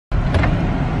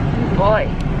boy.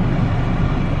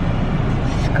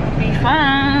 It's gonna be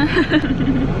fun.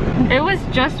 It was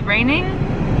just raining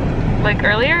like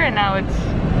earlier and now it's...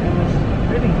 It was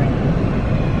really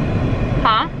raining.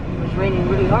 Huh? It was raining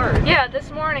really hard. Yeah, this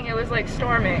morning it was like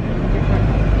storming.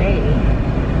 Different day.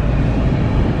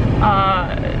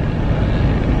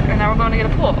 And now we're going to get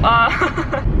a pool.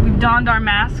 We've donned our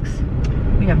masks.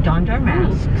 We have donned our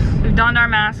masks. We've donned our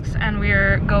masks and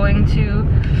we're going to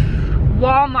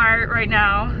Walmart right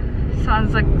now.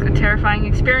 Sounds like a terrifying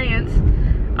experience.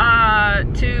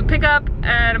 To pick up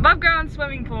an above ground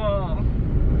swimming pool.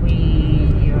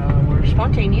 We were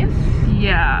spontaneous.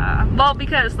 Yeah. Well,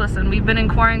 because listen, we've been in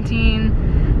quarantine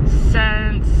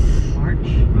since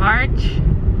March.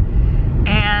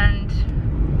 And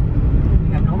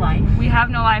we have no life. We have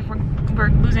no life. We're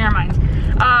losing our minds.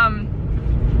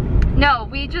 No,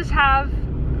 we just have,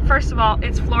 first of all,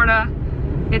 it's Florida.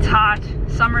 It's hot.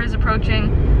 Summer is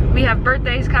approaching. We have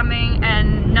birthdays coming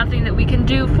and nothing that we can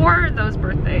do for those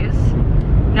birthdays.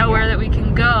 Nowhere that we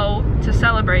can go to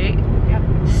celebrate. Yep.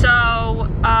 So,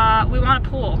 we want a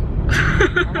pool.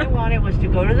 All I wanted was to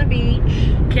go to the beach.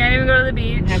 Can't even go to the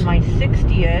beach. And my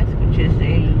 60th, which is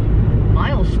a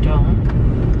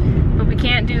milestone. But we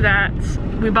can't do that.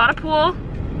 We bought a pool.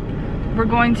 We're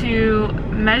going to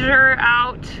measure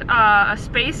out a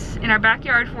space in our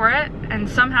backyard for it and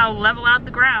somehow level out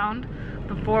the ground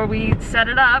before we set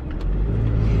it up.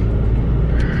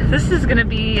 This is gonna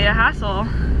be a hassle.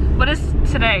 What is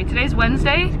today? Today's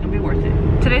Wednesday? It's gonna be worth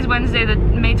it. Today's Wednesday, the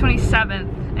May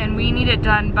 27th, and we need it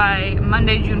done by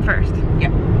Monday, June 1st.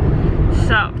 Yep.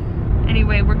 So,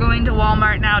 anyway, we're going to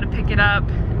Walmart now to pick it up,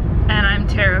 and I'm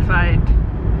terrified.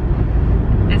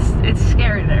 It's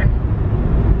scary there.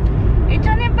 It's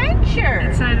an adventure.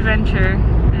 It's an adventure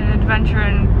in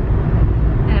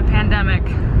a pandemic.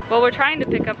 Well, we're trying to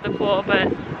pick up the pool, but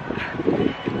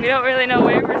we don't really know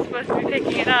where we're supposed to be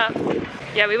picking it up.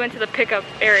 Yeah, we went to the pickup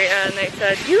area and they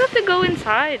said, you have to go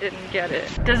inside and get it.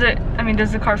 Does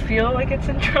the car feel like it's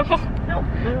in trouble? No,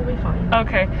 it'll be fine.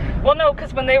 Okay. Well, no,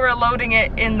 because when they were loading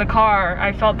it in the car,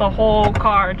 I felt the whole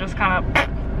car just kind of...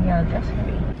 Yeah, that's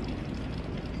heavy.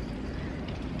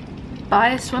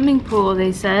 Buy a swimming pool,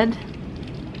 they said.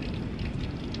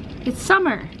 It's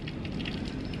summer.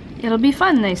 It'll be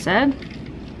fun, they said.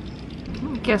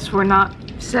 Guess we're not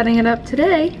setting it up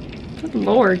today. Good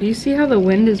Lord, do you see how the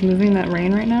wind is moving that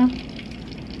rain right now?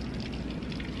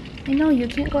 I know, you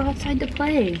can't go outside to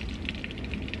play.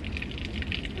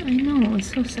 I know,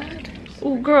 it's so sad.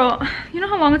 Oh girl, you know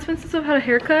how long it's been since I've had a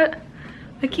haircut?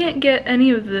 I can't get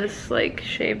any of this like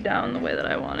shaved down the way that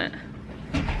I want it.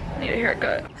 I need a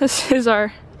haircut. This is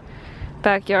our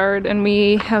backyard and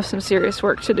we have some serious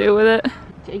work to do with it.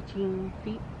 It's 18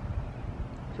 feet.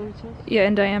 So it says? Yeah,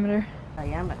 in diameter.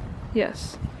 Diameter.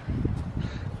 Yes.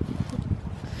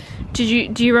 Do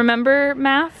you remember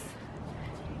math?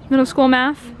 Middle school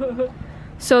math?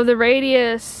 So the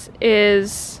radius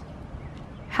is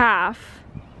half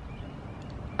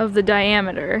of the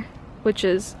diameter, which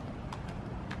is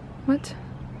what?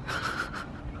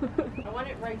 I want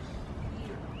it right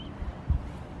here.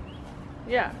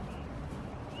 Yeah.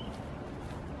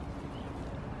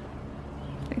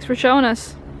 Thanks for showing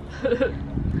us.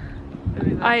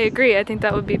 I agree, I think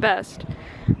that would be best.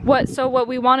 So what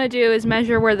we want to do is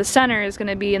measure where the center is going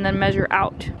to be and then measure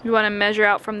out. We want to measure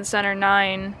out from the center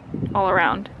 9 all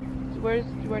around. Where do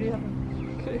you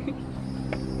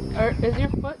have is your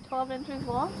foot 12 inches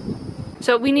long?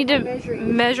 So we need to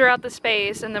measure out the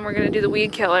space and then we're going to do the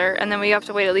weed killer and then we have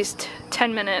to wait at least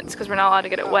 10 minutes because we're not allowed to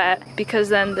get it wet because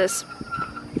then this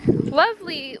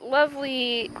lovely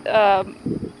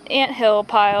anthill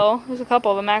pile, there's a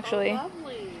couple of them actually. Oh,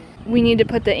 we need to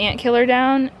put the ant killer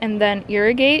down and then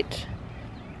irrigate.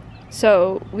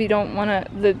 So we don't want to,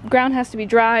 the ground has to be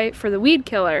dry for the weed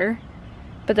killer,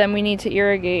 but then we need to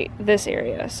irrigate this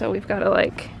area. So we've got to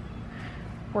like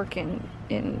work in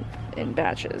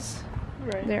batches.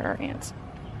 Right. There are ants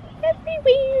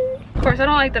everywhere. Of course, I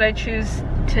don't like that I choose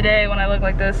today when I look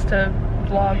like this to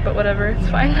vlog, but whatever, it's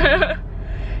fine.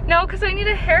 No, because I need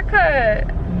a haircut.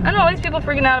 I don't know, all these people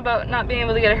freaking out about not being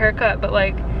able to get a haircut, but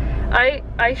like,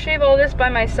 I shave all this by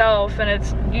myself and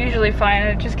it's usually fine.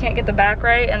 I just can't get the back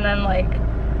right, and then like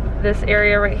this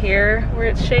area right here where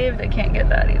it's shaved, I can't get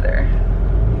that either.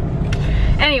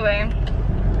 Anyway,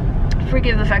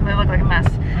 forgive the fact that I look like a mess.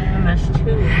 I'm a mess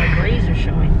too. My grays are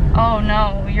showing. Oh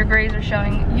no, your grays are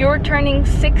showing. You're turning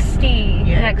 60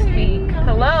 next week.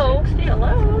 Hello. 60,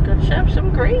 hello. Let's have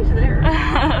some grays there.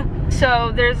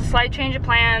 So there's a slight change of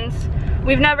plans.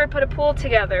 We've never put a pool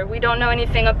together. We don't know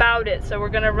anything about it, so we're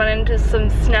gonna run into some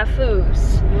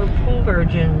snafus. We're pool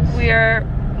virgins. We are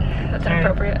That's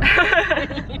inappropriate.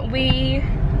 We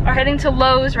are heading to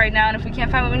Lowe's right now, and if we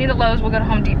can't find what we need at Lowe's, we'll go to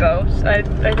Home Depot. So I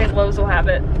think Lowe's will have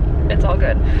it. It's all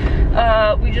good.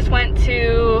 We just went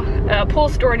to a pool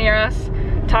store near us,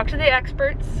 talked to the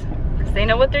experts, because they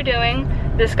know what they're doing.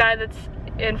 This guy that's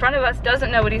in front of us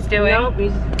doesn't know what he's doing. Nope,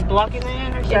 he's blocking the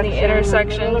intersection. In the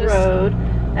intersection of the road.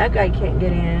 That guy can't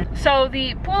get in. So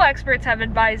the pool experts have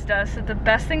advised us that the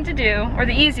best thing to do, or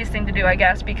the easiest thing to do, I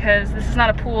guess, because this is not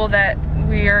a pool that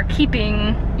we are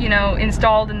keeping, you know,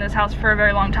 installed in this house for a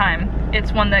very long time.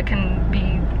 It's one that can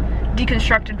be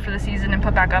deconstructed for the season and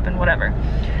put back up and whatever.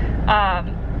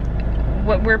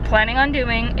 What we're planning on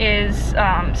doing is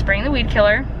spraying the weed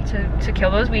killer to kill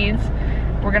those weeds.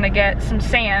 We're gonna get some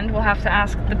sand. We'll have to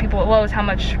ask the people at Lowe's how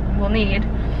much we'll need.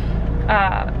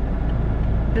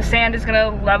 The sand is gonna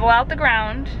level out the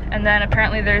ground, and then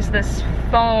apparently there's this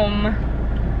foam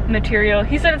material.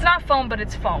 He said it's not foam, but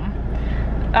it's foam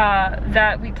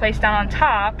that we place down on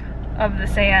top of the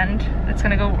sand. It's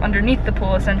gonna go underneath the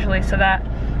pool essentially, so that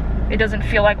it doesn't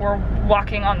feel like we're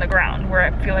walking on the ground, where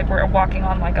I feel like we're walking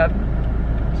on like a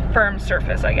firm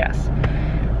surface, I guess.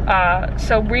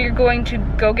 So we're going to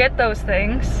go get those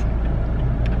things.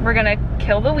 We're gonna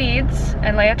kill the weeds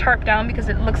and lay a tarp down because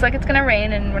it looks like it's gonna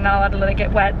rain and we're not allowed to let it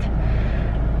get wet.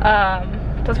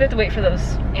 Plus we have to wait for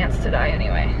those ants to die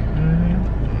anyway.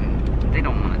 They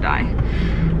don't want to die.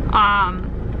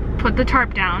 Put the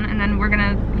tarp down, and then we're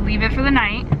gonna leave it for the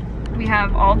night. We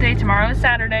have all day. Tomorrow is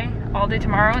Saturday. All day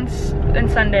tomorrow and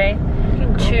Sunday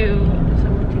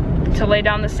to lay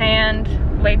down the sand,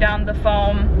 lay down the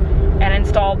foam, and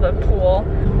install the pool.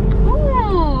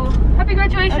 Ooh! Happy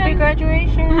graduation! Happy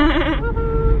graduation!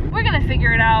 We're gonna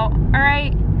figure it out. All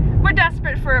right. We're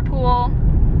desperate for a pool. All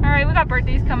right. We got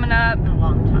birthdays coming up. A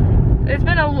long time. It's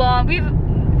been a long.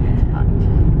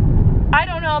 I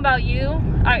don't know about you.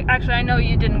 Actually, I know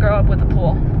you didn't grow up with a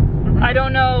pool. I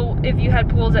don't know if you had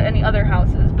pools at any other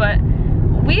houses, but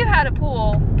we've had a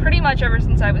pool pretty much ever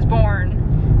since I was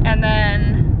born. And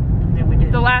then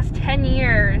the last 10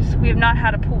 years, we have not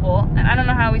had a pool. And I don't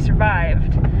know how we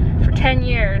survived for 10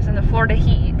 years in the Florida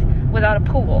heat without a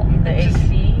pool. The it just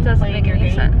AC doesn't make any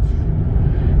sense.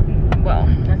 Well,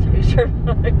 that's how we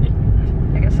survived.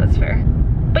 I guess that's fair.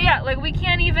 But yeah, like we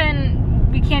can't even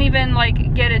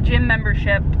like get a gym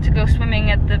membership to go swimming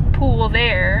at the pool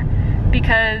there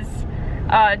because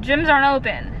gyms aren't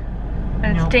open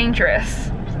and it's dangerous.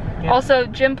 Yep. Also,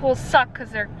 gym pools suck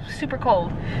because they're super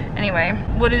cold. Anyway,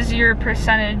 what is your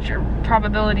percentage or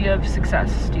probability of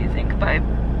success, do you think, by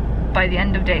the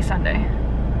end of day Sunday?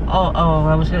 Oh,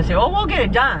 I was gonna say, oh, we'll get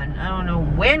it done. I don't know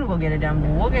when we'll get it done,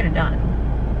 but we'll get it done.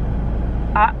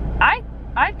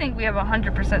 I think we have a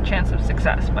 100% chance of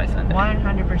success by Sunday.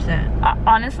 100%.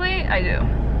 Honestly, I do.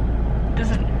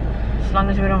 As long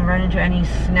as we don't run into any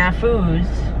snafus.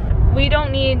 We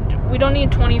don't need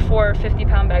 24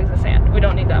 50-pound bags of sand. We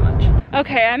don't need that much.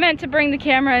 Okay, I meant to bring the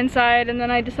camera inside and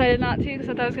then I decided not to because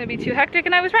I thought it was gonna be too hectic,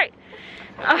 and I was right.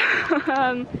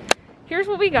 Here's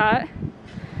what we got.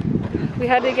 We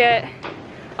had to get,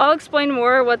 I'll explain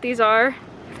more what these are.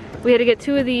 We had to get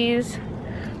 2 of these,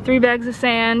 3 bags of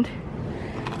sand,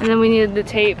 and then we needed the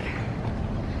tape.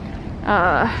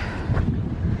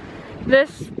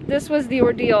 This was the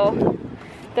ordeal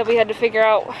that we had to figure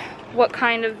out what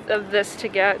kind of this to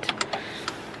get,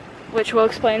 which we'll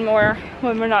explain more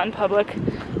when we're not in public.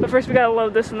 But first we gotta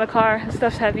load this in the car. This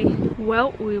stuff's heavy.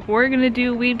 Well, we were gonna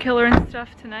do weed killer and stuff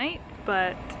tonight,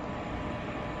 but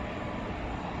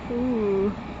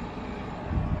ooh,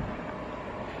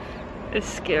 it's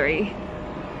scary.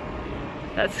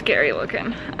 That's scary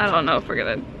looking. I don't know if we're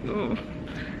gonna, I don't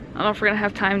know if we're gonna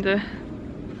have time to,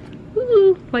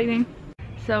 ooh, lightning.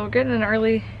 So we're getting an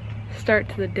early start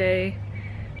to the day.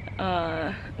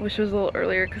 Which was a little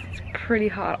earlier because it's pretty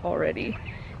hot already.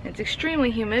 And it's extremely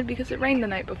humid because it rained the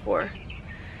night before.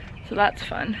 So that's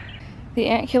fun. The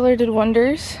ant killer did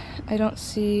wonders. I don't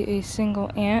see a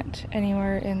single ant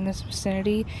anywhere in this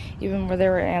vicinity, even where there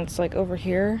were ants like over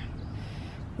here.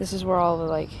 This is where all the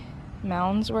like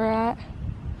mounds were at.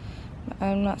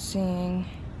 I'm not seeing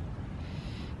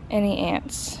any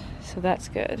ants, so that's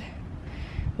good.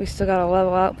 We still gotta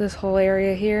level out this whole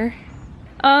area here.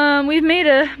 We've made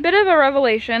a bit of a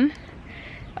revelation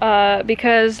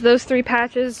because those 3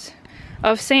 patches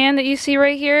of sand that you see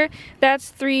right here, that's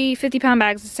 3 50-pound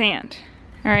bags of sand.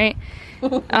 All right.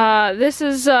 This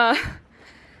is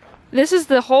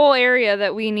the whole area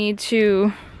that we need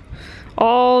to.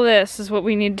 All this is what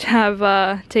we need to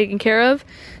have taken care of.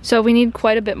 So we need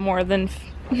quite a bit more than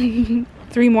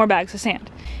 3 more bags of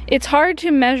sand. It's hard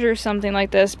to measure something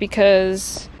like this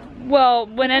because, well,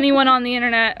 when anyone on the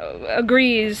internet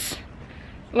agrees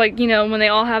Like, you know, when they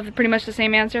all have pretty much the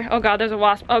same answer. Oh god, there's a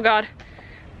wasp. Oh god.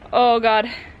 Oh god.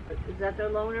 Is that the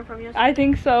loner from yesterday? I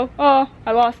think so. Oh,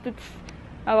 I lost it.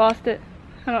 I lost it.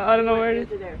 I don't know where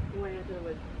it is. There. He went into the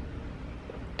woods.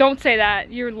 Don't say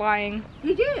that. You're lying.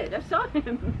 He did. I saw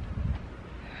him.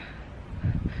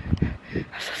 I'm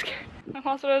so scared. I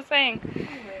lost what I was saying.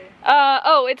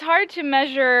 Oh, it's hard to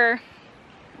measure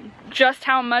just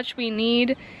how much we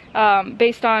need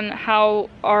based on how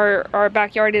our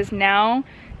backyard is now,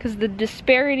 because the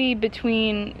disparity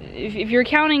between, if you're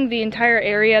counting the entire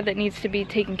area that needs to be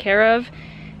taken care of,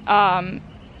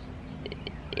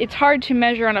 it's hard to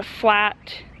measure on a flat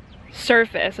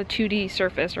surface, a 2D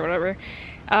surface or whatever,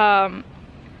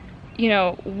 you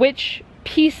know, which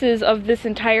pieces of this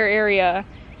entire area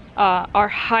are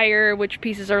higher, which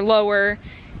pieces are lower.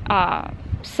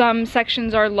 Some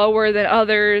sections are lower than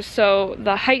others, so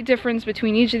the height difference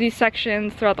between each of these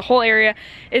sections throughout the whole area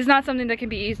is not something that can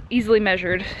be easily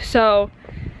measured. So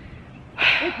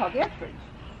we called the experts.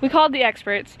 We called the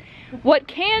experts. What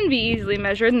can be easily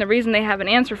measured, and the reason they have an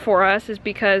answer for us, is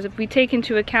because if we take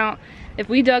into account, if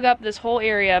we dug up this whole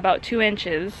area about 2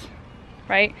 inches,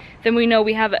 right, then we know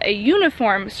we have a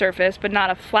uniform surface but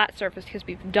not a flat surface because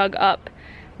we've dug up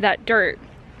that dirt.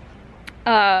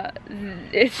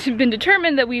 It's been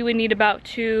determined that we would need about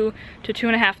 2 to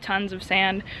 2.5 tons of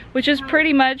sand, which is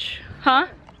pretty much, huh?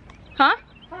 Huh?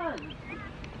 Tons.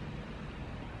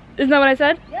 Isn't that what I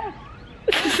said? Yes.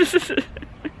 That's a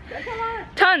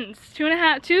lot. Tons, 2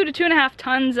 to 2.5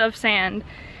 tons of sand,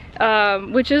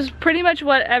 which is pretty much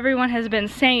what everyone has been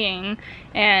saying,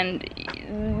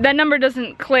 and that number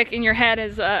doesn't click in your head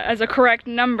as a correct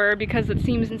number because it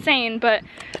seems insane, but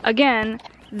again,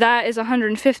 that is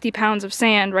 150 pounds of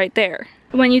sand right there.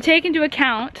 When you take into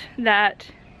account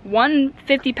that one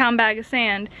 50-pound bag of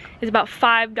sand is about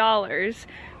 $5,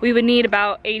 we would need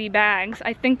about 80 bags.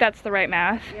 I think that's the right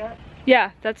math. Yep.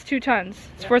 Yeah, that's 2 tons.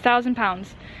 It's 4,000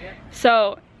 pounds. Yep.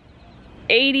 So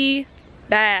 80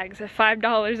 bags at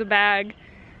 $5 a bag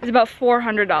is about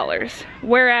 $400.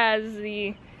 Whereas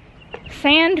the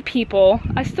sand people,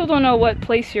 I still don't know what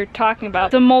place you're talking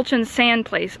about. The mulch and sand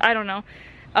place, I don't know.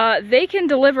 They can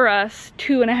deliver us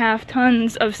 2.5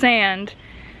 tons of sand.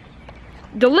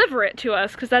 Deliver it to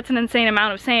us, because that's an insane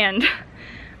amount of sand,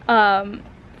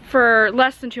 for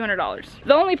less than $200.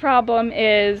 The only problem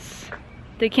is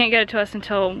they can't get it to us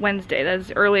until Wednesday. That's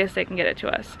the earliest they can get it to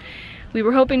us. We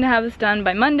were hoping to have this done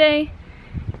by Monday.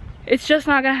 It's just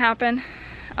not gonna happen.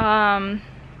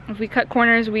 If we cut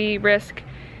corners, we risk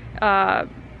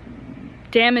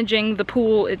damaging the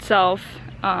pool itself,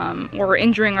 or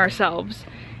injuring ourselves.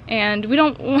 And we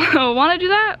don't want to do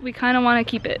that. We kind of want to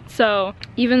keep it. So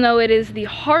even though it is the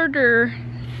harder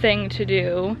thing to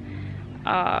do,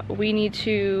 we need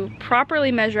to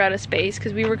properly measure out a space,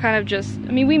 because we were kind of just,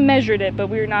 I mean, we measured it, but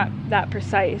we were not that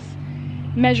precise.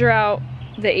 Measure out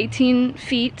the 18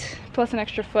 feet plus an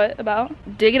extra foot about.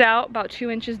 Dig it out about 2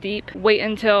 inches deep. Wait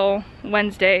until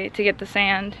Wednesday to get the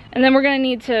sand. And then we're gonna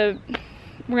need to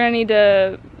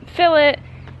fill it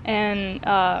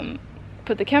and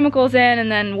put the chemicals in,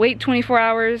 and then wait 24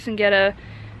 hours and get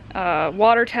a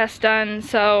water test done.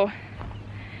 So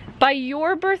by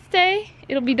your birthday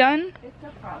it'll be done. It's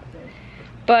a process.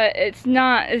 But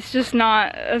it's just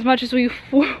not, as much as we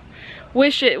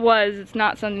wish it was, it's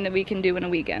not something that we can do in a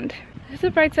weekend. There's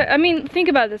a bright side. I mean, think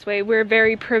about it this way. We're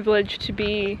very privileged to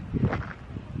be...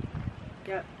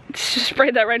 Yep. Just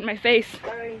sprayed that right in my face.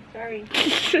 Sorry.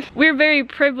 We're very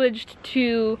privileged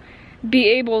to be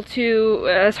able to,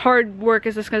 as hard work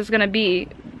as this is gonna be,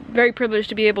 very privileged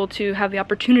to be able to have the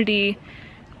opportunity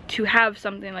to have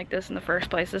something like this in the first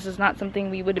place. This is not something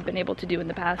we would have been able to do in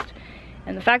the past.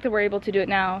 And the fact that we're able to do it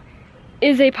now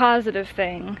is a positive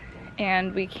thing.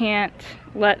 And we can't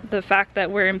let the fact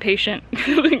that we're impatient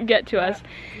get to us.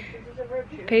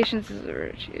 Patience is a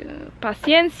virtue.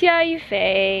 Paciencia y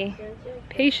fe.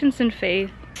 Patience and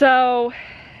faith. So,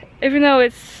 even though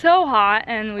it's so hot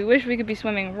and we wish we could be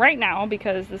swimming right now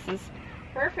because this is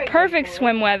perfect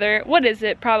swim weather. What is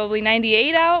it? Probably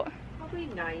 98 out? Probably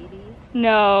 90.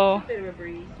 No. A bit of a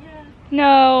breeze. Yeah.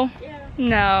 No. Yeah.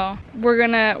 No. We're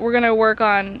gonna work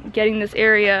on getting this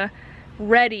area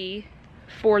ready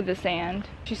for the sand.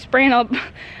 She's spraying a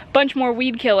bunch more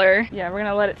weed killer. Yeah, we're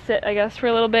gonna let it sit, I guess, for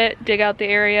a little bit, dig out the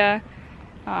area,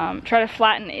 try to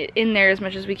flatten it in there as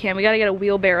much as we can. We gotta get a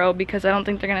wheelbarrow because I don't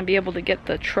think they're gonna be able to get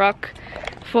the truck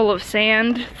full of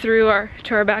sand through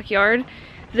to our backyard.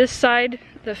 This side,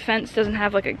 the fence doesn't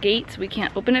have like a gate, so we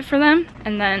can't open it for them.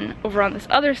 And then over on this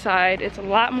other side, it's a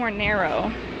lot more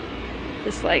narrow,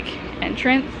 this like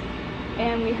entrance,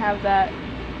 and we have that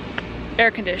air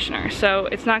conditioner, so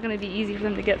it's not going to be easy for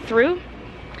them to get through.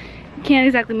 can't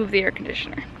exactly move the air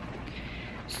conditioner.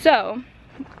 So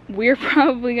we're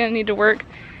probably gonna need to work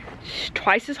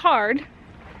twice as hard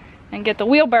and get the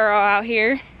wheelbarrow out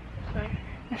here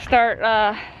and start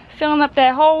filling up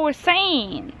that hole with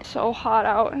sand. So hot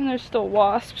out and there's still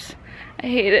wasps. I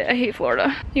hate it. I hate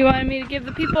Florida. You wanted me to give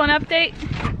the people an update?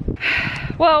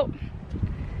 Well,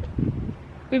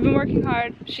 we've been working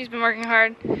hard. She's been working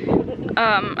hard.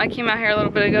 I came out here a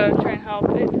little bit ago to try and help.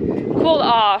 It cooled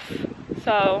off,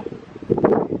 so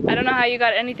I don't know how you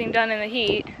got anything done in the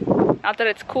heat. Not that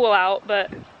it's cool out,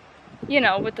 but you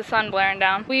know, with the sun blaring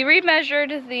down. We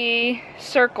remeasured the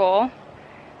circle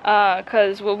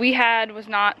because what we had was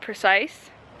not precise.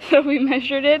 So we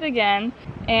measured it again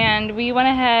and we went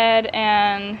ahead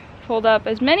and pulled up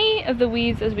as many of the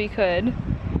weeds as we could.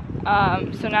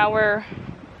 So now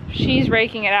she's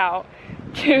raking it out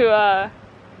to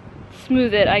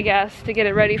smooth it, I guess, to get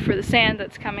it ready for the sand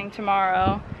that's coming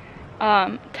tomorrow.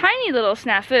 Tiny little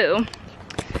snafu.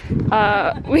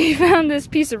 We found this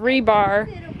piece of rebar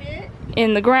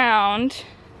in the ground.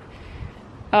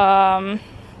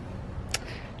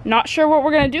 Not sure what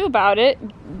we're gonna do about it.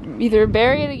 Either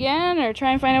bury it again or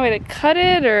try and find a way to cut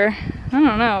it, or I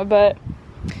don't know, but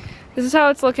this is how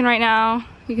it's looking right now.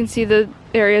 You can see the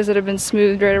areas that have been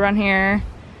smoothed right around here.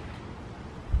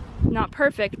 Not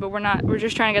perfect, but we're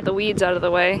just trying to get the weeds out of the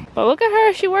way. But look at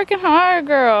her, she working hard,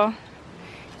 girl.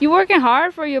 You working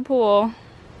hard for your pool.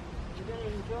 You're gonna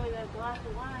enjoy that glass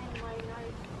of wine, my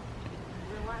nice,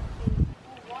 relaxing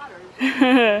cool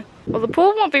waters. Well, the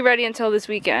pool won't be ready until this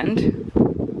weekend.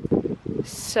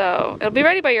 So, it'll be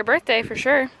ready by your birthday for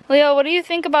sure. Leo, what do you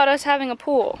think about us having a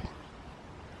pool?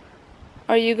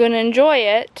 Are you gonna enjoy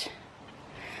it?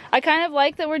 I kind of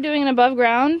like that we're doing it above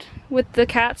ground with the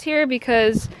cats here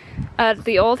because at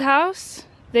the old house,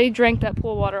 they drank that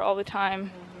pool water all the time.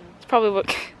 It's probably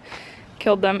what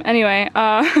killed them. Anyway,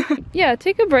 yeah,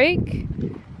 take a break.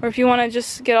 Or if you want to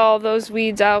just get all those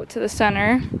weeds out to the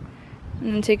center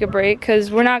and then take a break, because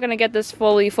we're not going to get this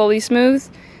fully smooth,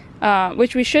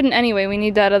 which we shouldn't anyway. We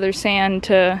need that other sand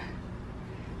to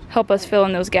help us fill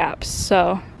in those gaps.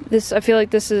 So I feel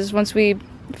like this is, once we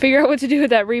figure out what to do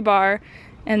with that rebar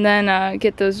and then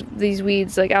get these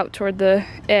weeds like out toward the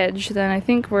edge, then I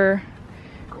think we're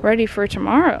ready for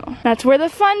tomorrow. That's where the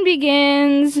fun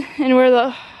begins, and where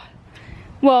the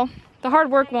hard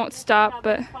work won't stop.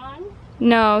 But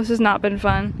no, this has not been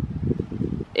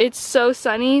fun. It's so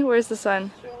sunny. Where's the sun?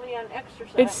 Surely on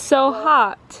exercise. It's so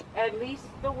hot. At least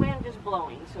the wind is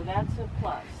blowing, so that's a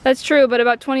plus. That's true, but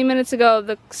about 20 minutes ago,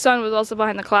 the sun was also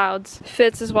behind the clouds.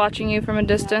 Fitz is watching you from a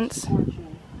distance.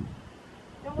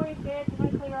 Don't worry, Fitz. I'm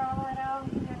going to clear all that out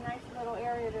and give you a nice little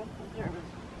area to observe it.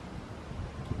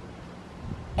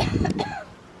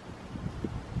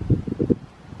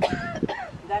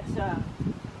 That's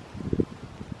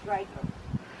dry throat.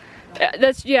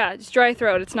 Yeah, it's dry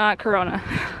throat. It's not corona.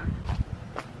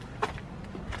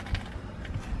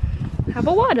 Have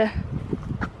a water.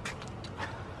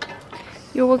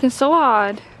 You're working so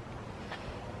hard.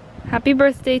 Happy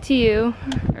birthday to you.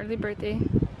 Early birthday.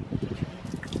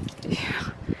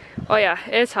 Oh yeah,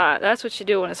 it's hot. That's what you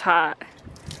do when it's hot.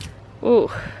 Ooh,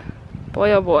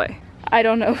 boy oh boy. I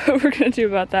don't know what we're gonna do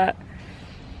about that.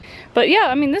 But yeah,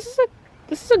 I mean, this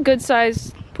is a good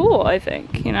sized pool, I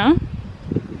think, you know?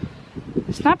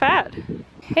 It's not bad.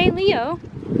 Hey Leo,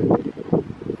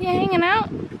 you hanging out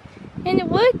in the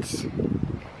woods?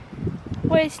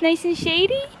 Where it's nice and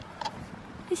shady?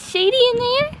 It's shady in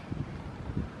there?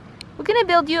 We're gonna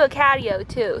build you a catio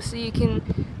too, so you can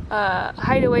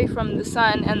hide away from the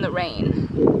sun and the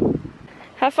rain.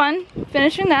 Have fun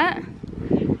finishing that.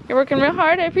 You're working real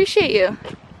hard. I appreciate you.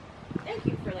 Thank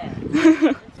you for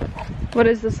that. What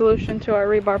is the solution to our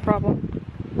rebar problem?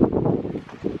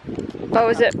 Oh,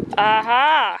 is it?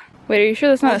 Aha! Wait, are you sure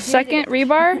that's not a second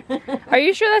rebar? Are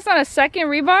you sure that's not a second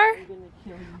rebar?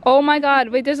 Oh my god,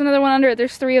 wait, there's another one under it.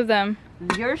 There's 3 of them.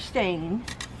 You're staying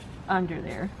under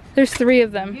there. There's 3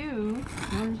 of them.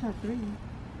 Where's that 3?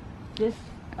 This,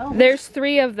 oh. There's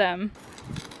 3 of them.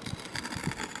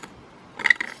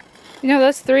 You know,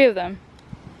 that's 3 of them.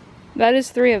 That is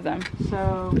 3 of them.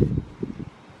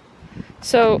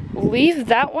 So leave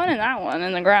that one and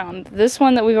in the ground. This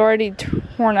one that we've already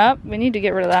torn up, we need to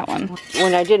get rid of that one.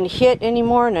 When I didn't hit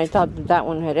anymore, and I thought that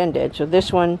one had ended, so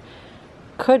this one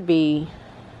could be.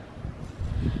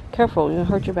 Careful, you'll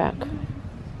hurt your back.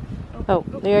 Oh,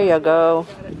 there you go.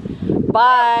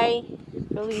 Bye,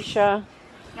 Felicia.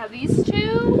 Now these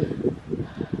 2.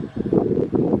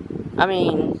 I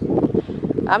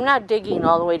mean, I'm not digging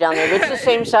all the way down there. It's the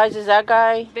same size as that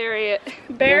guy. Bury it.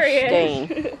 Bury it.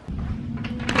 Staying.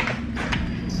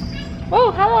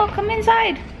 Oh, hello, come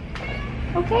inside.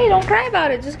 Okay, don't cry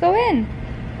about it. Just go in.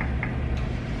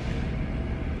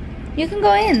 You can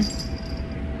go in.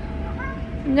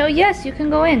 No, yes, you can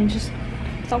go in. Just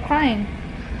stop crying.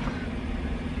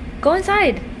 Go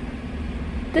inside.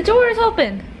 The door is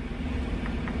open.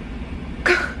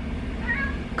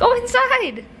 Go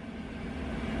inside.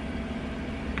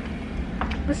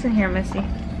 Listen here, Missy.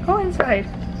 Go inside.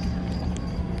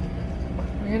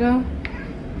 Weirdo.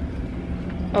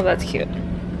 Oh, that's cute.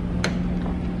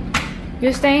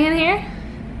 You're staying in here?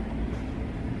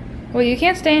 Well, you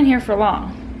can't stay in here for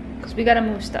long, because we gotta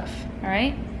move stuff,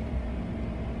 alright?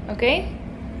 Okay?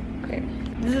 Okay.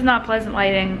 This is not pleasant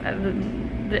lighting.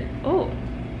 Oh.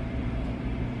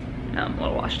 No, I'm a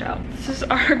little washed out. This is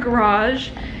our garage.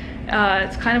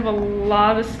 It's kind of a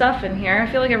lot of stuff in here.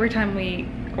 I feel like every time we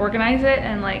organize it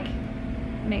and like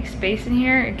make space in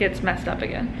here, it gets messed up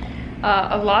again.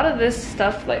 A lot of this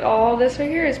stuff, like all this right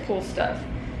here, is pool stuff.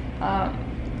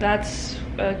 That's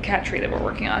a cat tree that we're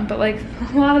working on, but like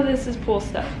a lot of this is pool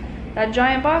stuff. That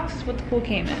giant box is what the pool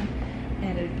came in,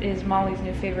 and it is Molly's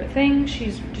new favorite thing.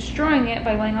 She's destroying it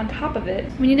by laying on top of it.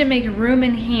 We need to make room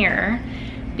in here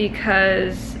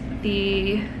because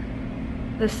the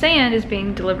sand is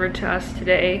being delivered to us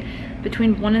today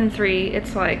between 1 and 3.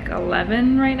 It's like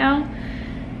 11 right now,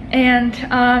 and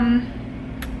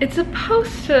it's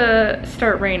supposed to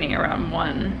start raining around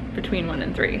between 1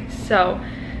 and 3. So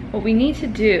what we need to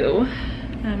do,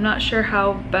 and I'm not sure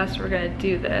how best we're gonna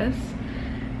do this,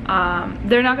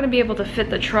 they're not gonna be able to fit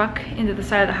the truck into the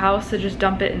side of the house, so just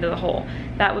dump it into the hole.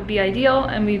 That would be ideal,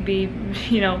 and we'd be,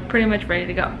 you know, pretty much ready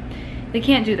to go. They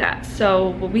can't do that,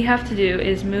 so what we have to do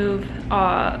is move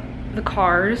the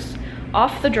cars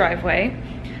off the driveway,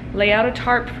 lay out a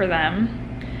tarp for them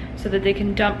so that they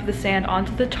can dump the sand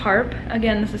onto the tarp.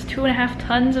 Again, this is 2.5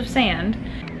 tons of sand.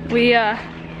 We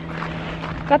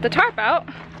got the tarp out.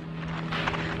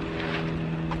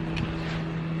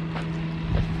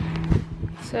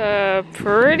 It's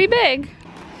pretty big.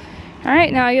 All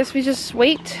right, now I guess we just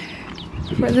wait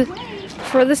for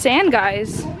the sand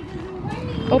guys.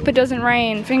 Hope it doesn't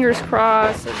rain. Fingers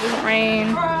crossed it doesn't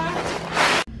rain.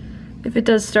 If it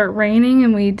does start raining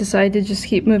and we decide to just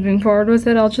keep moving forward with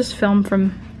it, I'll just film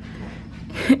from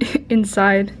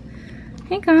inside.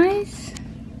 Hey guys.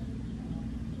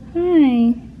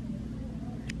 Hi.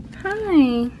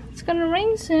 Hi. It's gonna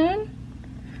rain soon.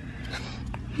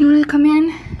 You wanna come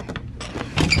in?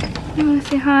 You wanna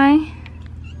say hi?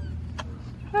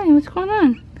 Hi, what's going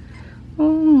on?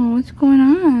 Oh, what's going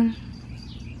on?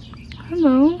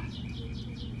 Hello.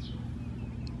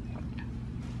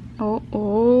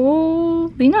 Oh,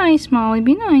 be nice, Molly,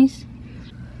 be nice.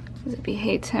 Zippy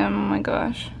hates him, oh my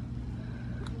gosh.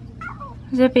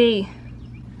 Zippy.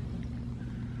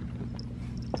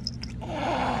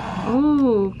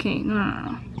 Oh, okay,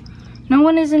 no. No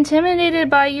one is intimidated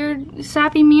by your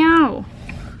sappy meow.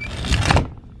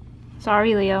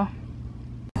 Sorry, Leo.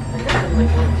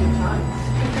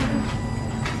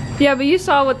 Yeah, but you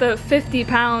saw what the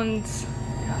 50-pound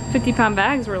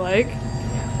bags were like.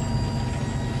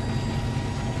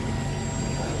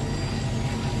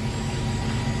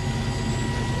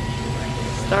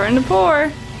 Starting to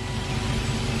pour.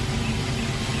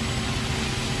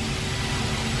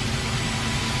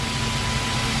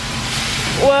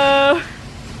 Whoa.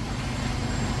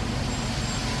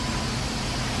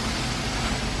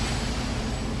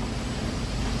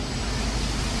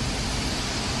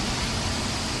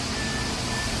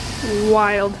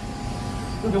 Wild.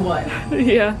 Look at what?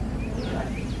 Yeah.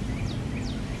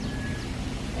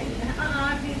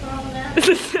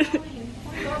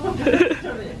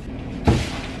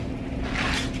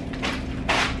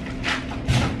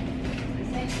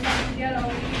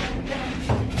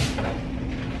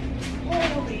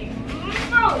 Holy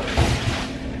moly!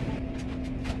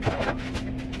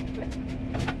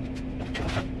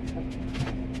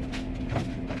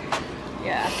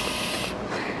 Yeah.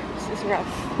 This is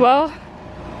rough. Well,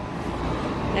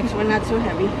 Next one not so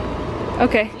heavy.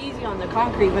 okay. It's easy on the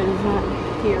concrete, but it's not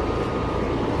here.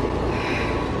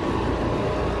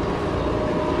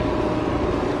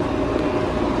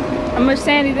 How much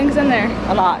sand do you think's in there?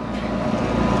 A lot.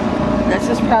 This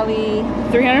is probably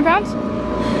 300 pounds?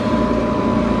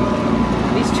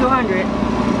 at least 200.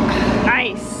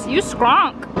 Nice. You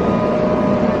skrunk.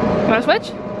 You wanna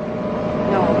switch?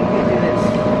 No, we can't do this.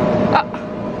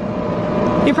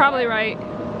 Oh. You're probably right.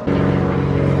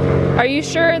 Are you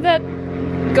sure that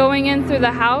going in through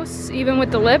the house, even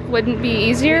with the lip, wouldn't be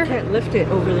easier? You can't lift it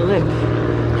over the lip.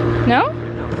 No?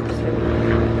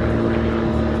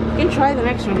 You can try the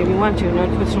next one if you want to, not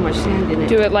put so much sand in it.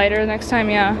 Do it lighter next time,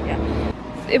 yeah. Yeah.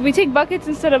 If we take buckets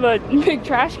instead of a big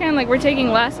trash can, like we're taking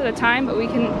less at a time, but we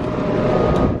can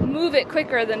move it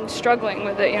quicker than struggling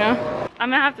with it, you know? I'm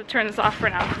gonna have to turn this off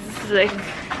for now because this is a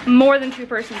more than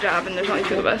 2-person job and there's only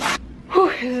 2 of us.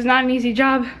 Whew, this is not an easy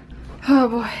job. Oh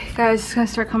boy, guys, it's gonna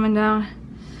start coming down.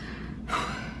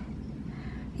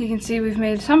 You can see we've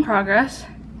made some progress.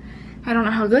 I don't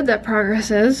know how good that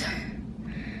progress is.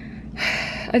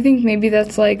 I think maybe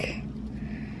that's like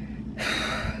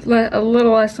a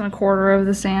little less than 1/4 of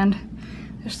the sand.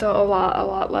 There's still a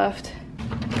lot left.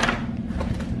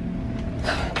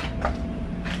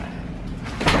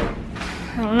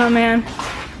 I don't know, man.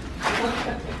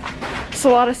 It's a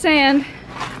lot of sand.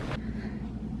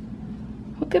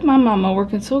 Look at my mama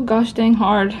working so gosh dang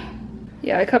hard.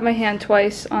 Yeah, I cut my hand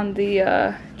twice on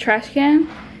the trash can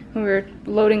when we were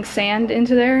loading sand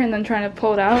into there and then trying to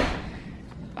pull it out.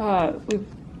 We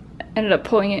ended up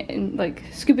pulling it and like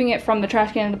scooping it from the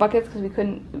trash can into buckets because we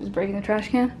couldn't, it was breaking the trash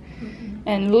can.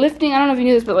 And lifting, I don't know if you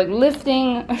knew this, but like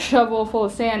lifting a shovel full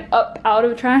of sand up out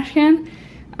of a trash can,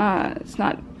 it's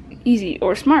not easy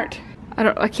or smart.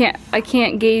 I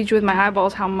can't gauge with my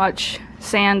eyeballs how much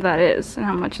sand that is and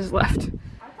how much is left.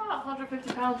 I thought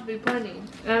 150 pounds would be plenty.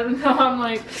 And now I'm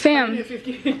like, fam.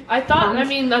 I thought, I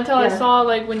mean, until I saw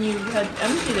like when you had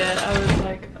emptied it, I was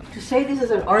like, To say this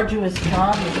is an arduous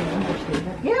job is an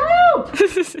understatement. Get out!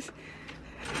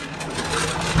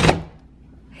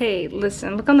 Hey,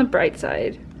 listen, look on the bright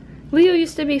side. Leo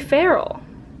used to be feral.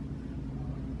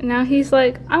 And now he's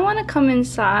like, I want to come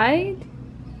inside.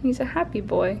 He's a happy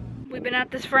boy. We've been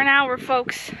at this for an hour,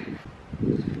 folks.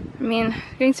 I mean,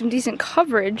 getting some decent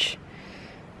coverage,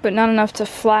 but not enough to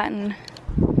flatten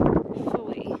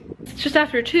fully. It's just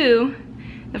after 2.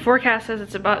 The forecast says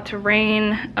it's about to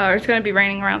rain, or it's gonna be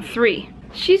raining around 3.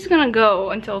 She's gonna go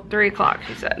until 3 o'clock,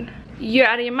 she said. You're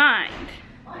out of your mind.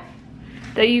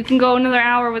 That you can go another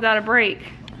hour without a break.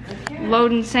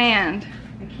 Loading sand.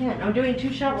 I can't. I'm doing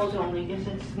 2 shovels only because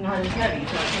it's not as heavy,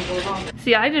 so I can go longer.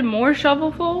 See, I did more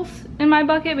shovelfuls in my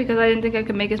bucket because I didn't think I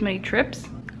could make as many trips.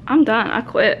 I'm done, I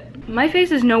quit. My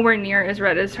face is nowhere near as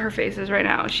red as her face is right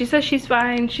now. She says she's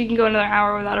fine, she can go another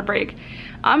hour without a break.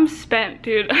 I'm spent,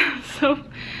 dude. I'm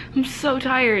so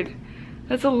tired.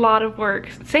 That's a lot of work.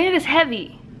 Sand is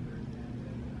heavy.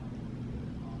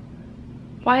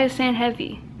 Why is sand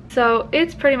heavy? So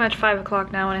it's pretty much 5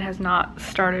 o'clock now and it has not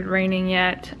started raining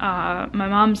yet. My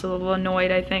mom's a little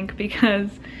annoyed, I think, because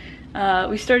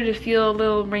we started to feel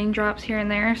little raindrops here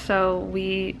and there. So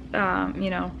we,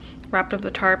 you know, wrapped up the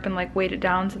tarp and like weighted it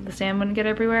down so the sand wouldn't get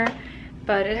everywhere.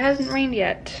 But it hasn't rained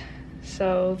yet.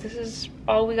 So this is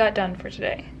all we got done for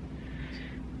today.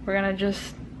 We're gonna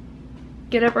just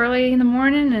get up early in the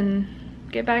morning and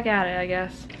get back at it, I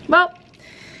guess. Well,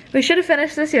 we should have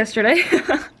finished this yesterday.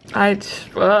 Why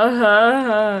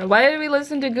did we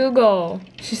listen to Google?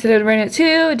 She said it would rain at 2,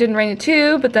 it didn't rain at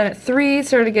 2, but then at 3 it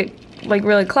started to get like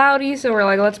really cloudy, so we're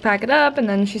like, let's pack it up, and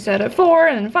then she said at 4,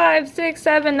 and then 5, 6,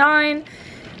 7, 9,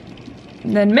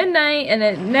 and then midnight, and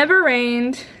it never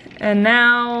rained, and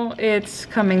now it's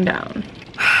coming down.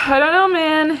 I don't know,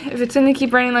 man. If it's gonna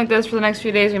keep raining like this for the next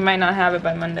few days, we might not have it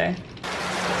by Monday.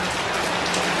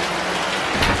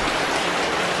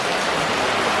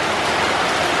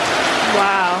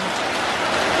 Wow.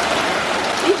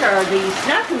 These are the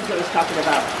snack foods I was talking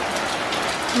about.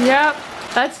 Yep.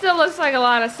 That still looks like a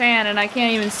lot of sand and I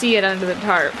can't even see it under the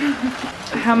tarp.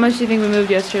 How much do you think we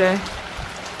moved yesterday?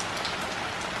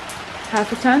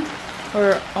 Half a ton?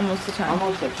 Or almost a ton?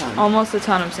 Almost a ton. Almost a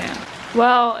ton of sand.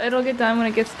 Well, it'll get done when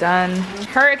it gets done.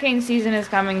 Hurricane season is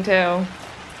coming too.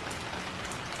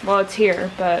 Well, it's here,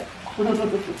 but you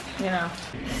know.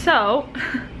 So,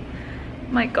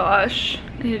 my gosh,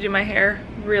 I need to do my hair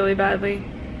really badly.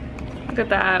 Look at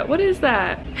that. What is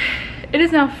that? It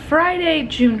is now Friday,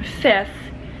 June 5th.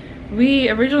 We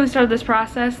originally started this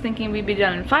process thinking we'd be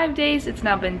done in 5 days. It's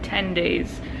now been 10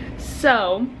 days.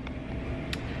 So,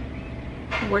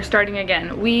 we're starting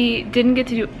again. We didn't get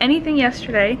to do anything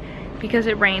yesterday because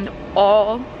it rained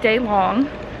all day long.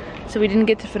 So we didn't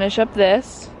get to finish up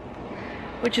this,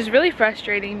 which is really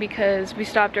frustrating because we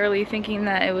stopped early thinking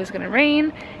that it was gonna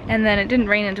rain, and then it didn't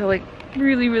rain until like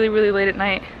really late at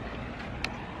night.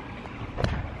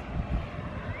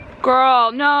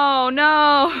 Girl, no.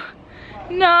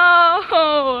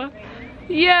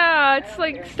 Yeah, it's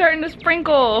like starting to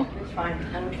sprinkle. It's fine,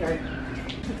 I don't care.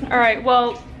 All right,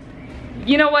 well,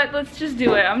 you know what? Let's just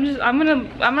do it. I'm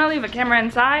gonna leave a camera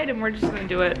inside and we're just gonna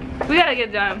do it. We gotta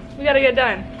get done. We gotta get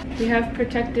done. We have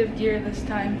protective gear this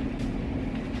time.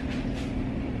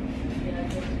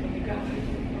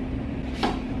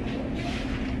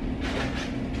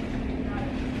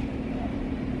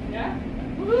 Yeah?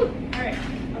 Woohoo! All right,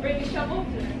 I'll bring a shovel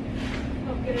to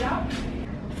help get it out.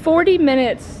 40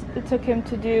 minutes it took him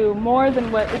to do more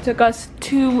than what it took us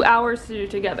 2 hours to do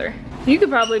together. You could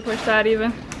probably push that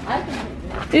even. I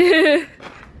can do it.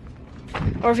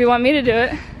 Or if you want me to do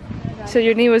it. So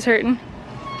your knee was hurting.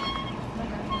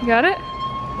 You got it?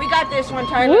 We got this one,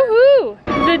 Tyler. Woohoo!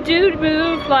 The dude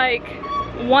moved like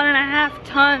 1.5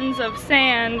 tons of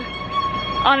sand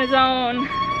on his own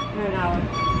In an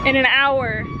hour. in an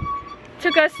hour.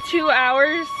 Took us 2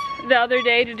 hours the other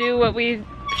day to do what we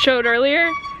showed earlier.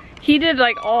 He did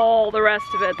like all the rest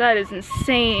of it. That is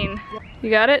insane.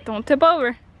 You got it? Don't tip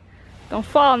over. Don't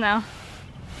fall now.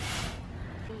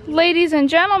 Ladies and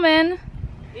gentlemen,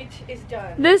 It is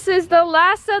done. this is the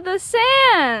last of the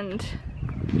sand.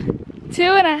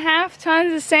 2.5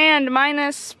 tons of sand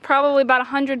minus probably about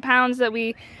 100 pounds that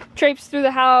we traipsed through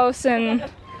the house and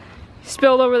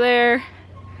spilled over there.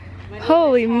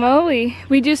 Holy moly.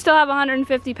 We do still have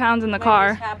 150 pounds in the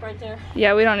car. Right there.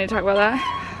 Yeah, we don't need to talk about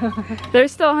that.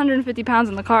 There's still 150 pounds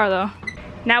in the car though.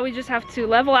 Now we just have to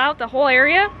level out the whole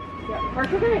area, Yeah,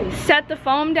 park away. set the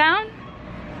foam down,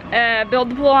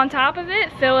 build the pool on top of it,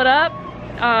 fill it up,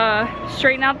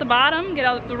 straighten out the bottom, get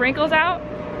all the wrinkles out,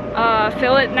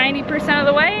 fill it 90% of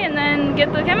the way, and then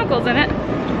get the chemicals in it.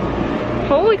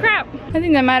 Holy crap. I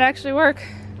think that might actually work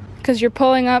because you're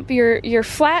pulling up, you're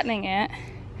flattening it,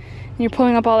 and you're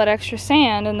pulling up all that extra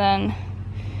sand, and then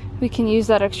we can use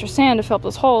that extra sand to fill up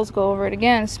those holes, go over it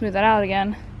again, smooth it out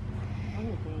again.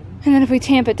 And then if we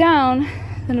tamp it down,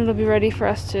 then it'll be ready for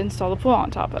us to install the pool on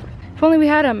top of it. If only we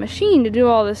had a machine to do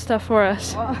all this stuff for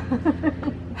us.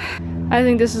 I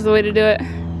think this is the way to do it.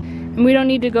 And we don't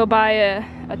need to go buy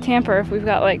a tamper if we've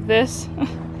got like this.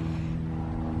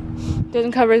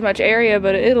 Doesn't cover as much area,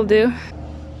 but it'll do.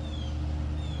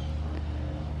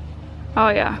 Oh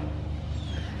yeah.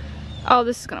 Oh,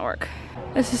 this is gonna work.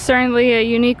 This is certainly a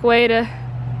unique way to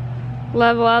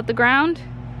level out the ground.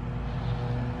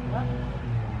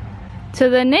 To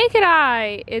the naked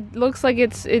eye, it looks like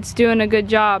it's doing a good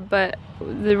job, but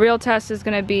the real test is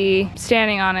gonna be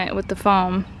standing on it with the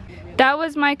foam. That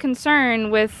was my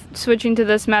concern with switching to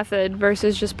this method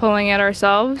versus just pulling it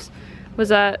ourselves, was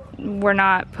that we're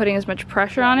not putting as much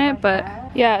pressure on it, but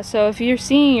yeah, so if you're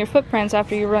seeing your footprints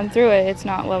after you run through it, it's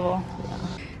not level.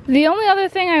 The only other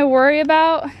thing I worry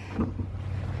about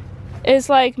is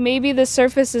like maybe the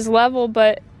surface is level,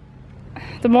 but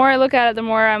the more I look at it, the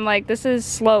more I'm like, this is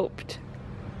sloped.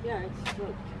 Yeah, it's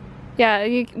sloped. Yeah,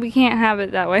 we can't have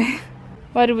it that way.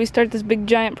 Why did we start this big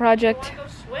giant project? I want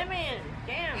to go swimming.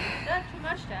 Damn, is that too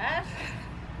much to ask?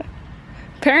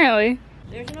 Apparently.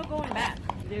 There's no going back.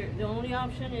 The only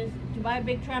option is to buy a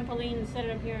big trampoline and set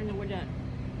it up here, and then we're done.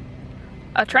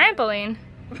 A trampoline?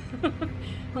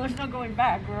 There's no going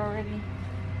back. We're already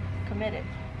committed.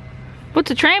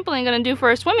 What's a trampoline gonna do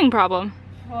for a swimming problem?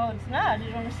 Well, it's not.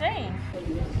 Is what I'm saying.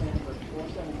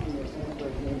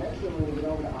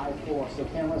 So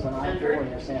cameras on I-4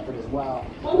 near Sanford as well.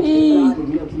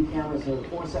 The DOT cameras are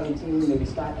 417, maybe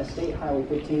State Highway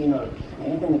 15, or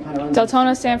anything that kind of runs.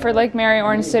 Deltona, Sanford, Lake Mary,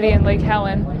 Orange City, and Lake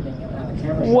Helen.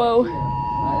 Whoa.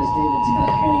 As David's kind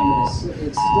of panning into this,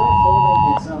 it's still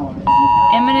holding its own.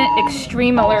 Imminent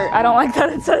extreme alert. I don't like that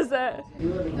it says that. You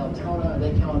live in Deltona,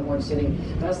 Lake Helen, Orange City.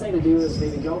 Best thing to do is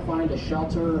maybe go find a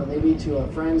shelter, or maybe to a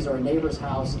friend's or a neighbor's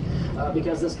house,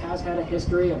 because this has had a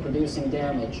history of producing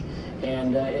damage,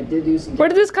 and it did do some. Where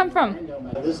did this come from?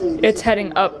 It's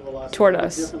heading up toward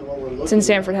us. It's in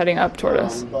Sanford, heading up toward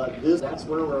us. But that's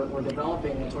where we're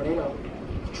developing a tornado.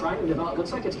 Trying to develop.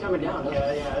 Looks like it's coming down.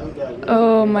 Yeah.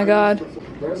 Oh my God.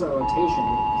 There's a rotation.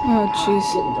 Oh jeez.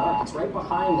 It's getting dark. It's right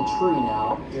behind the tree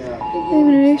now.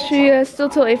 Yeah. Still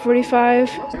till 8:45.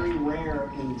 It's very rare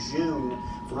in June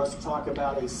for us to talk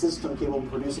about a system capable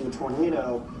of producing a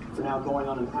tornado for now going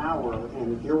on an hour,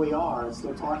 and here we are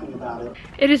still talking about it.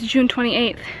 It is June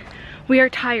 28th. We are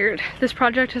tired. This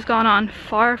project has gone on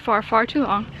far, far, far too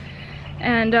long.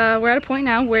 And we're at a point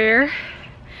now where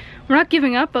we're not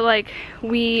giving up, but like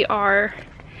we are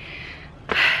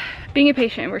being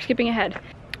impatient. We're skipping ahead.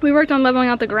 We worked on leveling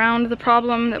out the ground. The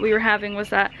problem that we were having was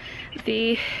that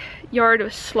the yard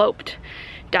was sloped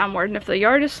downward, and if the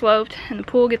yard is sloped and the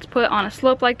pool gets put on a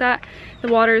slope like that, the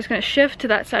water is going to shift to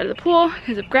that side of the pool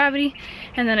because of gravity,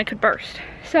 and then it could burst.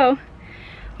 So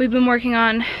we've been working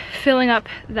on filling up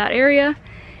that area,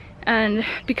 and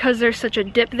because there's such a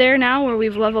dip there now where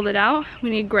we've leveled it out, we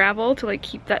need gravel to like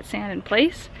keep that sand in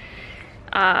place.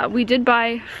 We did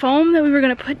buy foam that we were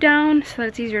going to put down so that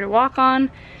it's easier to walk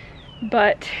on,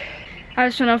 but I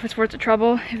just don't know if it's worth the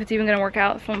trouble, if it's even going to work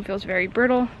out. The foam feels very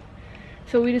brittle.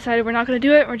 So we decided we're not going to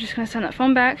do it. We're just going to send that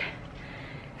foam back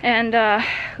and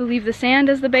leave the sand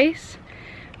as the base.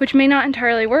 which may not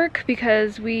entirely work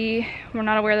because we were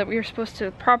not aware that we were supposed to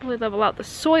properly level out the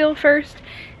soil first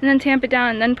and then tamp it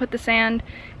down and then put the sand,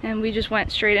 and we just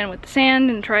went straight in with the sand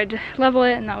and tried to level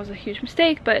it, and that was a huge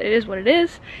mistake, but it is what it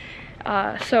is.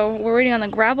 So we're waiting on the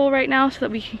gravel right now so that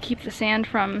we can keep the sand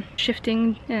from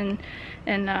shifting and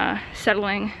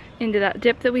settling into that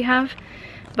dip that we have.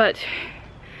 But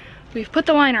we've put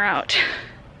the liner out.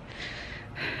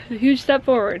 A huge step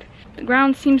forward. The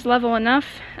ground seems level enough.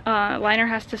 Liner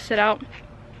has to sit out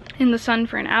in the sun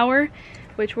for an hour,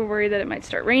 which we're worried that it might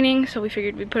start raining, so we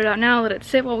figured we'd put it out now, let it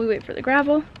sit while we wait for the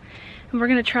gravel. And we're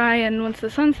gonna try, and once the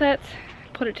sun sets,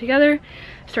 put it together,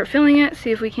 start filling it,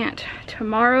 see if we can't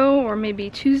tomorrow or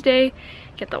maybe Tuesday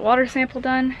get the water sample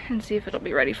done and see if it'll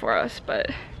be ready for us.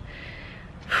 But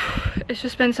it's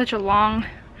just been such a long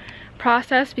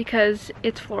process because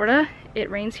it's Florida,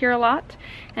 it rains here a lot,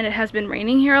 and it has been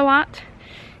raining here a lot,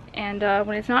 and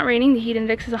when it's not raining the heat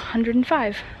index is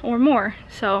 105 or more.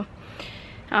 So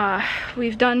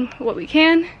we've done what we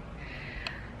can.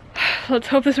 Let's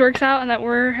hope this works out and that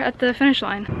we're at the finish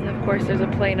line. And of course there's a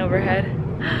plane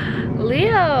overhead.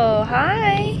 Leo,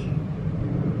 hi!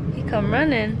 He come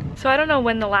running. So I don't know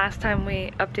when the last time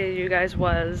we updated you guys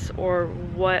was, or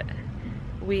what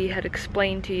we had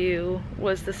explained to you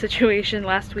was the situation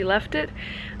last we left it.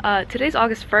 Today's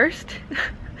August 1st,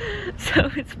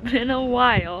 so it's been a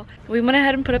while. We went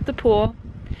ahead and put up the pool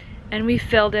and we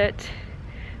filled it.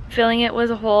 Filling it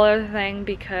was a whole other thing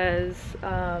because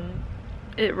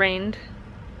it rained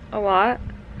a lot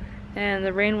and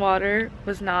the rainwater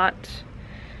was not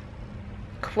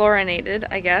chlorinated,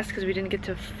 I guess, because we didn't get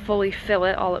to fully fill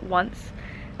it all at once.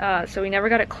 So we never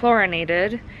got it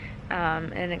chlorinated.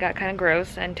 And it got kind of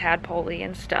gross and tadpole-y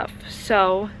and stuff.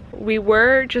 So we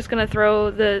were just gonna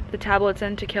throw the tablets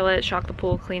in to kill it, shock the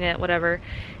pool, clean it, whatever.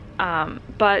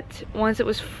 But once it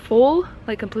was full,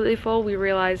 like completely full, we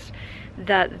realized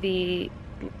that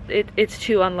it's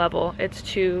too unlevel, it's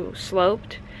too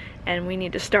sloped, and we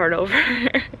need to start over.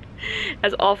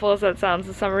 As awful as that sounds,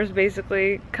 the summer is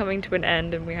basically coming to an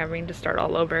end and we're having to start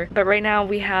all over. But right now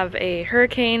we have a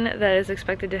hurricane that is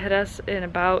expected to hit us in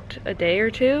about a day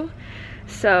or two.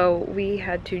 So we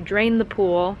had to drain the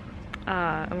pool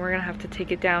and we're gonna have to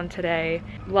take it down today.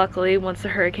 Luckily, once the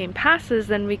hurricane passes,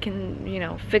 then we can, you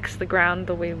know, fix the ground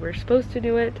the way we're supposed to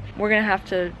do it. We're gonna have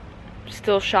to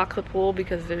still shock the pool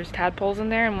because there's tadpoles in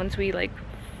there, and once we like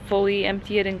fully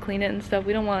empty it and clean it and stuff,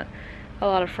 we don't want a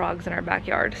lot of frogs in our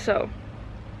backyard. So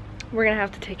we're gonna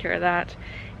have to take care of that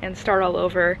and start all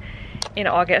over in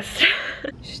August.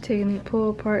 Just taking the pool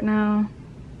apart now.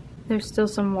 There's still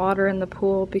some water in the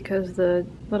pool because the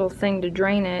little thing to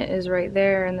drain it is right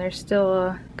there, and there's still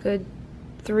a good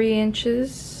 3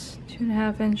 inches,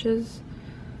 2.5 inches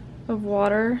of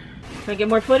water. Can I get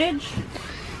more footage?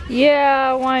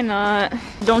 Yeah, why not?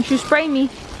 Don't you spray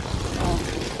me.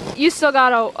 You still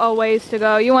got a ways to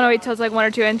go. You want to wait till it's like 1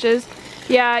 or 2 inches?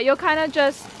 Yeah, you'll kind of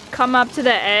just come up to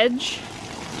the edge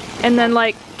and then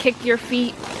like kick your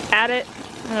feet at it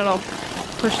and it'll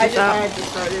push this out. I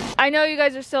just started. I know you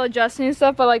guys are still adjusting and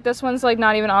stuff, but like this one's like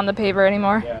not even on the paver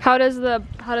anymore. Yeah. How does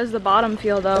the bottom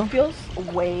feel though? It feels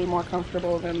way more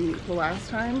comfortable than the last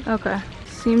time. Okay.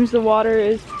 Seems the water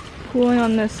is pooling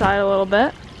on this side a little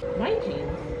bit. My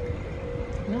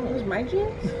jeans. No, those my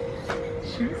jeans?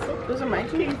 Those are my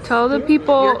jeans? Tell the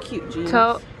people. Your cute jeans.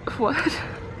 Tell what?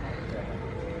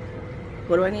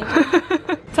 What do I need?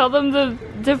 Tell them the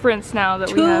difference now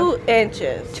that we have. 2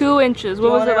 inches. 2 inches.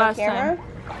 What was it last time?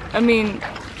 I mean,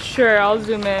 sure, I'll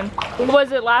zoom in. What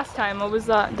was it last time? What was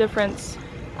that difference?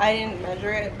 I didn't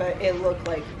measure it, but it looked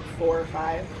like 4 or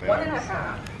 5.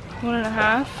 1.5.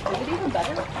 1.5? Is it even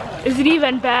better? Is it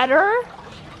even better?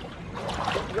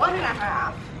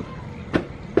 1.5.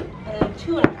 And then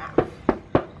 2.5.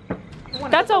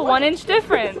 That's a 1 inch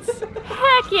difference.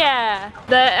 Heck yeah.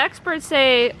 The experts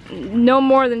say no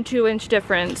more than 2 inch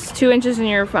difference. 2 inches and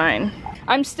you're fine.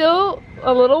 I'm still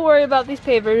a little worried about these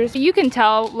pavers. You can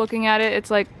tell looking at it, it's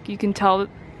like you can tell that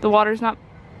the water's not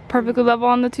perfectly level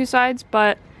on the 2 sides,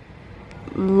 but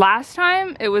last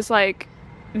time it was like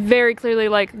very clearly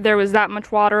like there was that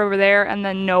much water over there and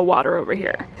then no water over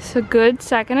here. It's a good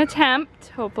second attempt,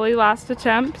 hopefully last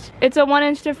attempt. It's a 1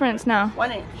 inch difference now.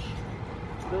 1 inch.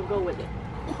 We'll go with it.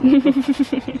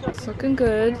 It's looking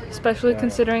good, especially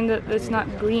considering that it's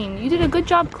not green. You did a good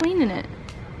job cleaning it.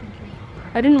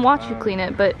 I didn't watch you clean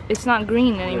it, but it's not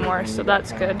green anymore, so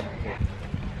that's good.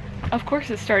 Of course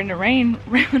it's starting to rain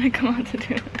right when I come out to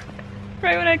do it.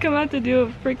 Right when I come out to do a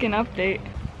freaking update.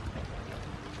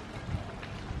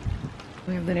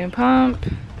 We have the new pump.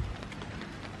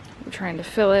 We're trying to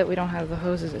fill it. We don't have the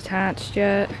hoses attached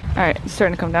yet. Alright, it's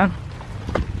starting to come down.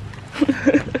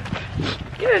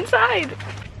 Get inside.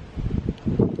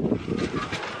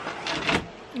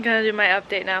 I'm gonna do my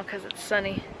update now because it's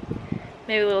sunny.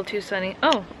 Maybe a little too sunny.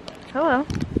 Oh, hello.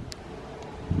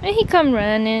 And he come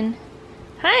running.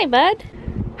 Hi, bud.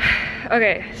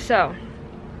 Okay, so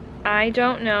I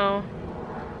don't know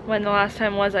when the last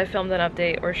time was I filmed an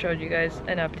update or showed you guys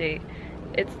an update.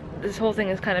 This whole thing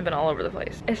has kind of been all over the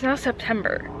place. It's now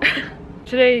September.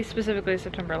 Today specifically is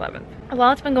September 11th. A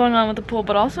lot's been going on with the pool,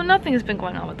 but also nothing has been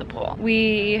going on with the pool.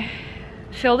 We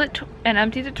filled it and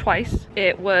emptied it twice.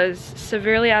 It was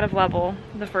severely out of level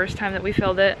the first time that we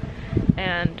filled it,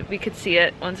 and we could see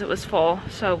it once it was full,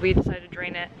 so we decided to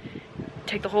drain it,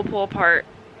 take the whole pool apart,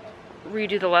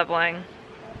 redo the leveling.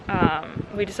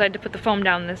 We decided to put the foam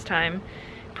down this time,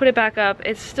 put it back up.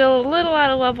 It's still a little out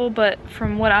of level, but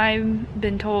from what I've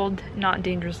been told, not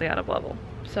dangerously out of level.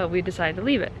 So we decided to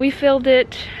leave it. We filled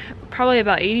it probably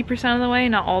about 80% of the way,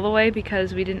 not all the way,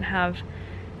 because we didn't have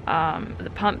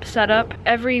the pump set up.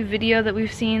 Every video that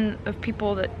we've seen of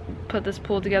people that put this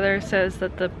pool together says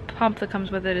that the pump that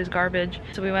comes with it is garbage.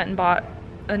 So we went and bought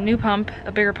a new pump,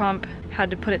 a bigger pump,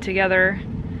 had to put it together,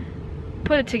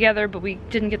 but we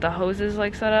didn't get the hoses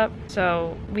like set up.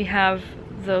 So we have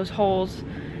those holes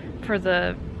for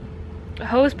the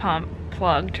hose pump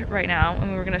plugged right now,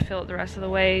 and we were gonna fill it the rest of the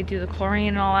way, do the chlorine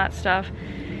and all that stuff,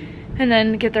 and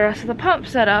then get the rest of the pump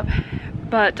set up.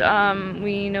 But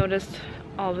we noticed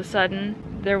all of a sudden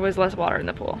there was less water in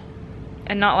the pool,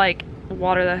 and not like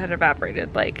water that had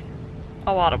evaporated, like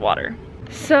a lot of water.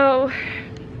 So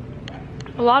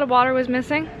a lot of water was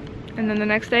missing, and then the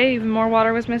next day even more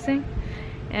water was missing,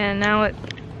 and now it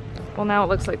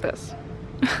looks like this.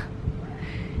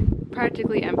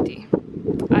 Practically empty.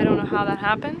 I don't know how that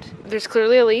happened. There's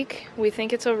clearly a leak. We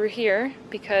think it's over here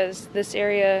because this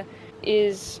area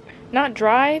is not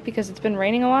dry because it's been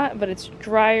raining a lot, but it's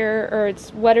drier, or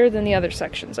it's wetter than the other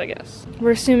sections, I guess.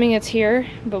 We're assuming it's here,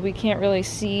 but we can't really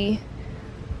see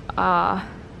a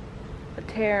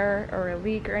tear or a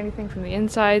leak or anything from the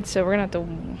inside, so we're gonna have to,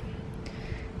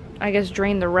 I guess,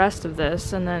 drain the rest of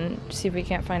this and then see if we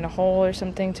can't find a hole or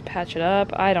something to patch it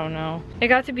up. I don't know. It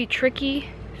got to be tricky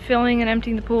filling and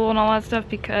emptying the pool and all that stuff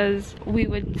because we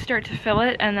would start to fill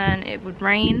it and then it would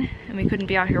rain and we couldn't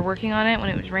be out here working on it when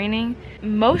it was raining.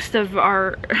 Most of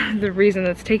the reason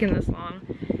that's taken this long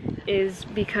is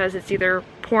because it's either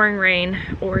pouring rain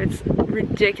or it's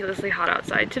ridiculously hot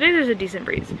outside. Today there's a decent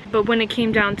breeze, but when it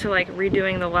came down to like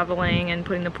redoing the leveling and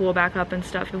putting the pool back up and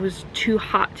stuff, it was too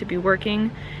hot to be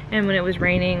working, and when it was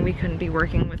raining we couldn't be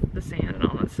working with the sand and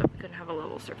all that stuff. We couldn't have a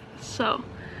level surface. So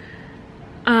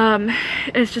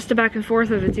it's just a back and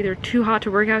forth of it's either too hot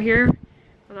to work out here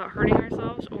without hurting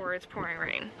ourselves, or it's pouring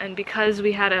rain. And because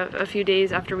we had a few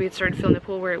days after we had started filling the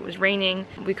pool where it was raining,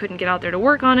 we couldn't get out there to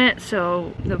work on it,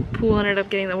 so the pool ended up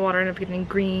getting, the water ended up getting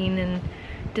green and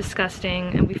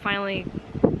disgusting, and we finally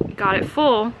got it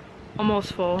full,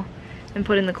 almost full, and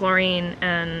put in the chlorine,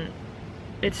 and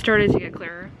it started to get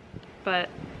clearer, but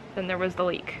then there was the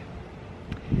leak.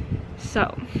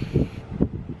 So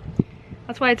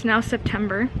that's why it's now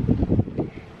September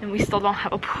and we still don't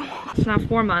have a pool. It's now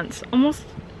 4 months,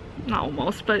 not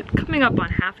almost, but coming up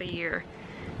on half a year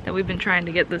that we've been trying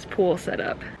to get this pool set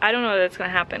up. I don't know that it's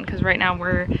gonna happen because right now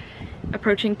we're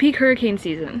approaching peak hurricane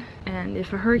season, and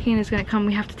if a hurricane is gonna come,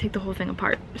 we have to take the whole thing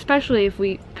apart. Especially if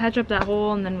we patch up that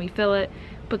hole and then we fill it,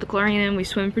 put the chlorine in, we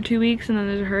swim for 2 weeks, and then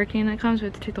there's a hurricane that comes, we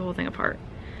have to take the whole thing apart.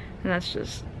 And that's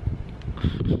just...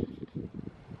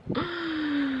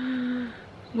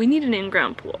 We need an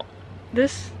in-ground pool.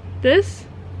 This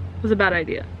was a bad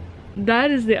idea.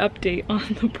 That is the update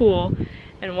on the pool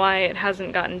and why it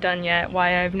hasn't gotten done yet,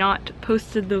 why I've not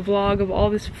posted the vlog of all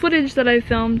this footage that I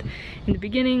filmed. In the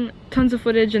beginning, tons of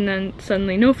footage, and then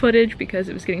suddenly no footage because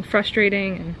it was getting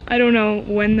frustrating, and I don't know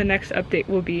when the next update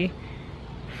will be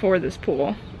for this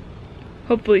pool.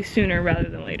 Hopefully sooner rather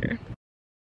than later.